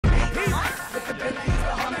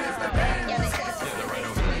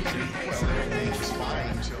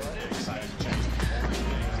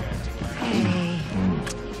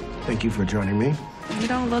Thank you for joining me. You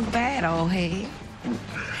don't look bad, old head.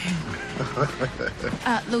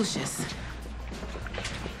 Lucius,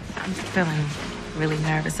 I'm feeling really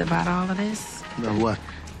nervous about all of this. About what?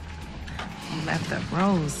 You left the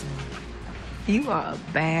Rose. You are a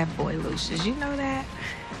bad boy, Lucius. You know that?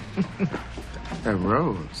 That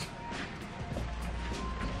Rose?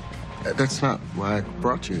 That's not why I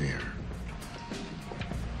brought you here.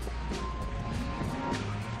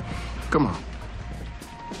 Come on.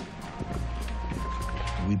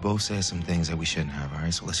 We both said some things that we shouldn't have, all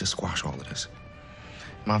right? So let's just squash all of this.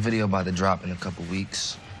 My video about to drop in a couple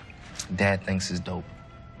weeks. Dad thinks it's dope.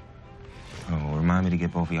 Oh, remind me to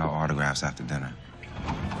get both of y'all autographs after dinner.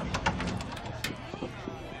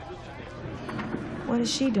 What is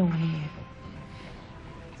she doing here?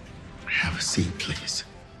 Have a seat, please.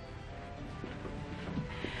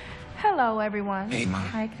 Hello, everyone. Hey, Mom.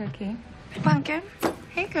 Hi, Cookie. Pumpkin.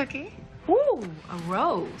 Hey, Cookie. Ooh, a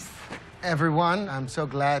rose. Everyone, I'm so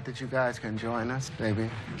glad that you guys can join us. Baby,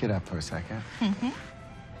 get up for a second.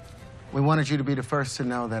 We wanted you to be the first to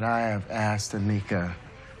know that I have asked Anika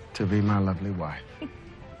to be my lovely wife.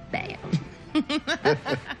 Bam.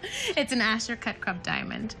 It's an Asher cut crop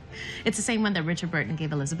diamond. It's the same one that Richard Burton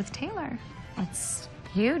gave Elizabeth Taylor. It's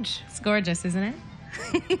huge. It's gorgeous, isn't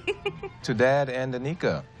it? To Dad and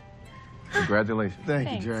Anika. Congratulations.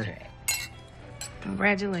 Thank you, Dre.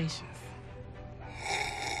 Congratulations.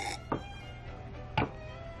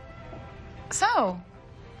 So,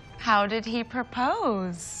 how did he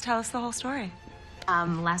propose? Tell us the whole story.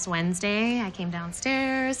 Last Wednesday, I came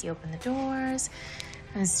downstairs. He opened the doors.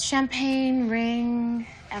 There was champagne, ring,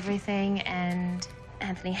 everything, and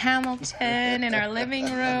Anthony Hamilton in our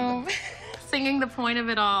living room singing the point of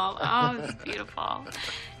it all. Oh, it was beautiful.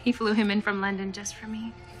 He flew him in from London just for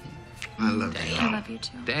me. I love you. I love you,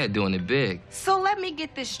 too. Dad doing it big. So let me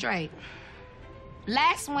get this straight.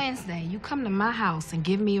 Last Wednesday, you come to my house and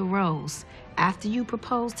give me a rose after you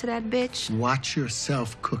proposed to that bitch? Watch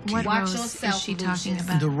yourself, Cookie. What Watch rose yourself, is she Lucius. talking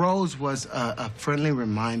about? The rose was a friendly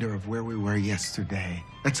reminder of where we were yesterday.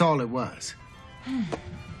 That's all it was.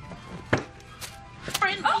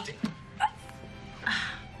 Friendly.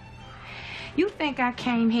 You think I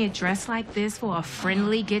came here dressed like this for a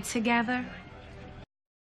friendly get-together?